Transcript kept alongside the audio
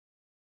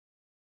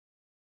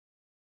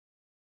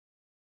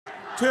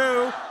2,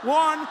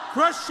 1,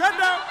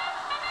 crescendo!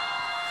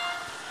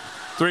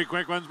 3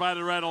 quick ones by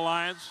the Red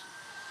Alliance.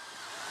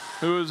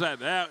 Who is that?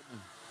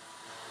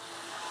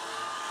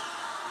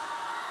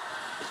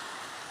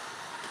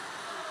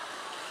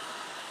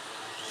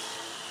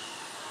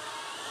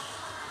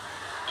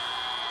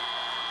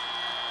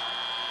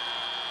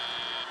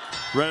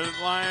 Red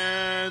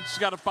Alliance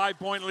got a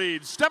 5-point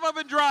lead. Step up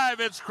and drive,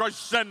 it's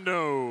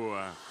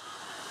crescendo.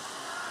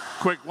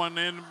 Quick one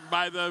in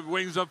by the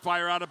Wings of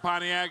Fire out of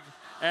Pontiac,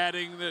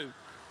 adding the,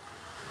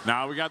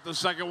 now we got the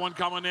second one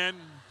coming in.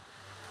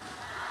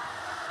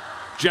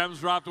 Gems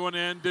dropped one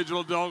in,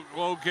 digital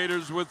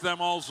locators with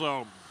them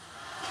also.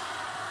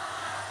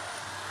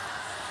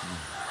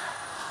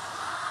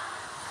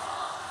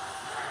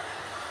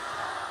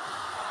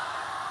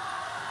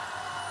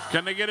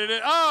 Can they get it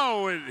in?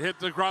 Oh, it hit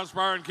the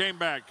crossbar and came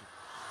back.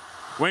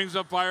 Wings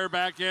of Fire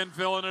back in,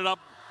 filling it up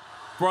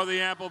for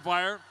the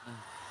amplifier.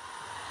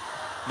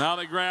 Now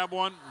they grab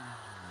one.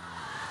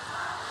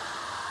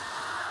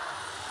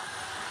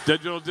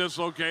 Digital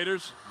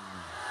dislocators.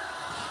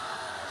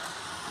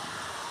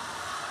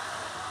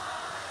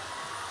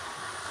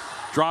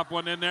 Drop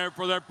one in there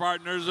for their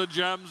partners, the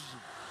Gems.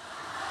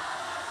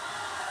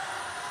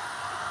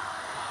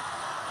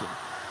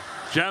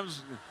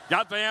 Gems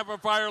got the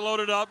amplifier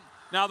loaded up.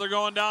 Now they're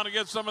going down to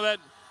get some of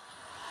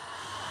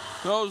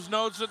those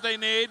notes that they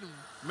need,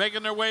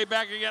 making their way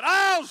back again.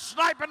 Oh,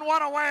 sniping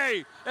one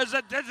away is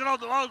the digital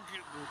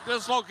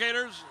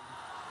dislocators.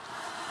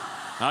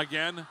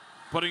 Again,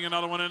 putting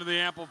another one into the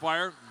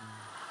amplifier.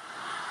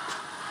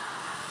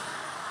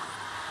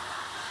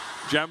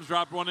 Gems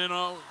dropped one in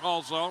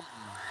also.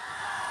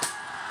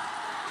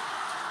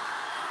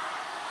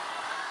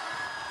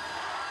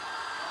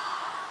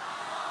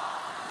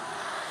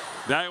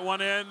 That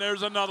one in,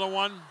 there's another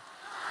one.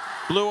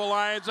 Blue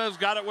Alliance has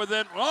got it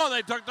within, oh,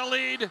 they took the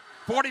lead.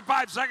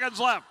 45 seconds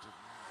left.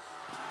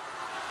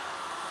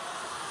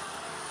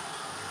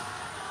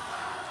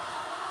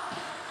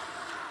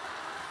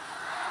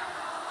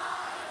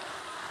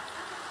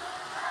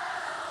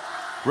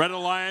 Red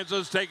Alliance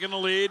has taken the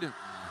lead.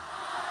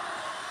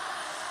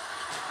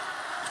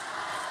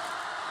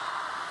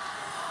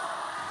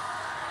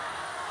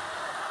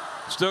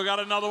 Still got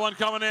another one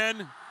coming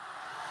in.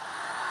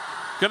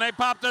 Can they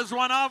pop this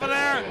one off of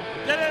there?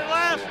 Did it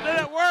last? Did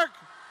it work?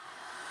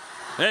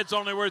 It's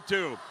only worth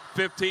 2.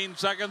 15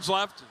 seconds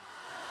left.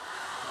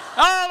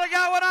 Oh, they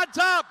got one on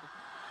top.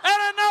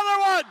 And another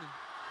one.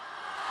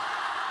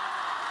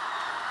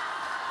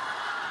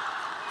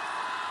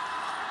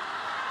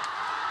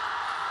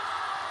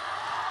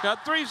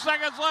 Got 3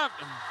 seconds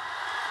left.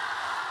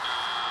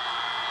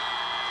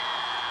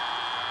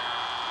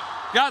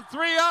 Got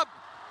 3 up.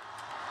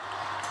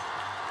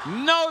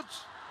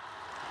 Notes.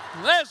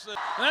 Listen,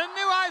 the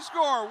new high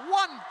score,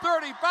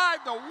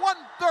 135 to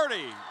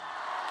 130.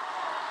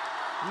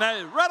 And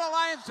the Red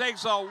Alliance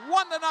takes a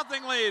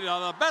 1-0 lead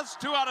on the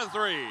best 2 out of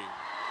 3.